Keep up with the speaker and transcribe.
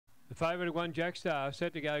Favourite one, Jack Star,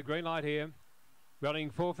 set to go. Green light here.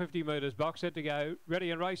 Running 450 metres, box set to go,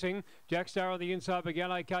 ready and racing. Jack Star on the inside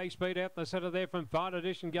began okay, speed out in the centre there from Fine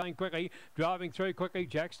Edition going quickly, driving through quickly.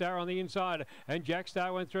 Jack Star on the inside, and Jack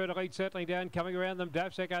Star went through to lead, settling down, coming around them.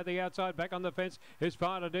 Dapsec the outside, back on the fence is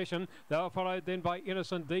Fine Edition. They were followed then by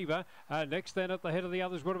Innocent Diva. Next then at the head of the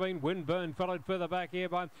others would have been Windburn, followed further back here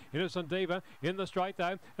by Innocent Diva. In the straight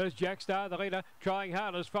though, there's Jack Star, the leader, trying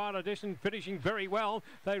hard as Fine Edition finishing very well.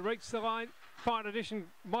 They reached the line. Fine Edition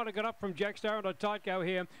might have got up from Jack Star on a tight go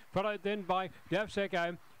here, followed then by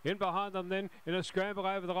Dapsec. In behind them then, in a scramble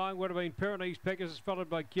over the line, would have been Pyrenees Pegasus, followed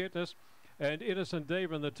by Cuteness and Innocent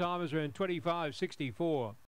Diva, and the time is around 25.64.